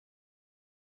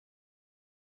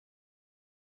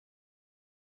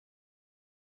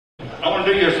I want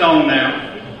to do you a song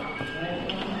now.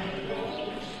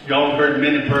 Y'all heard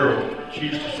Minnie Pearl. She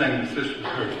used to sing this. This was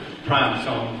her prime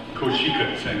song. Of course, she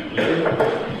couldn't sing it.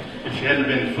 If she hadn't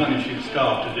been funny, she'd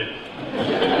starve to death.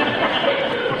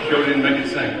 Sure didn't make it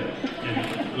sing.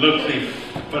 And looks even,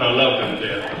 but I loved her to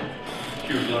death.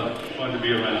 She was a lot of fun to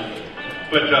be around.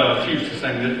 But she used to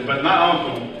sing this. But my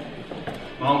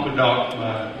Uncle Doc,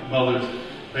 my mother's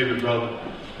favorite brother,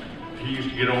 he used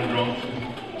to get on drunks and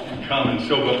come and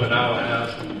soak up at our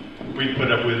house, and we'd put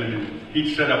up with him. And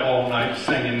he'd sit up all night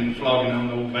singing and flogging on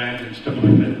the old band and stuff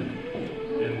like that.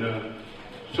 And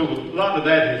so a lot of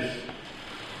that has,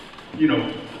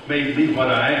 made me what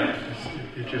I am.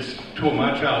 It just tore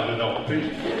my childhood off the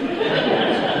page.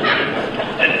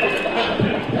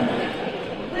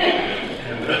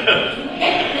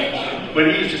 But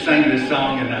he used to sing this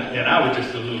song, and I was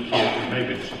just a little kid,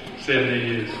 maybe 70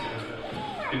 years.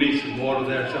 You need some water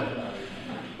there or something?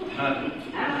 Huh?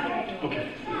 Okay.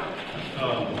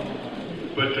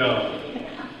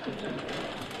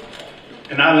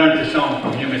 And I learned the song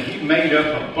from him, and he made up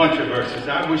a bunch of verses.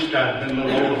 I wished I'd been a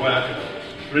little older where I could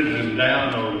have written them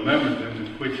down or remembered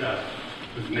them, which I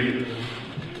was neither.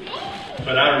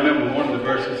 But I remember one of the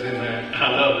verses in there. I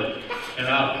love it. And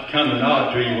I'll kind of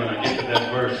nod to you when I get to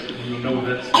that verse. You'll know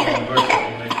that's the one verse that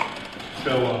we make.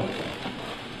 So,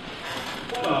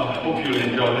 I hope you'll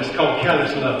enjoy it. It's called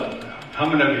Careless Love. How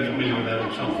many of you are familiar with that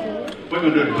old song? We're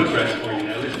going to do the Bluegrass for you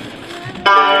now.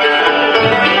 Listen.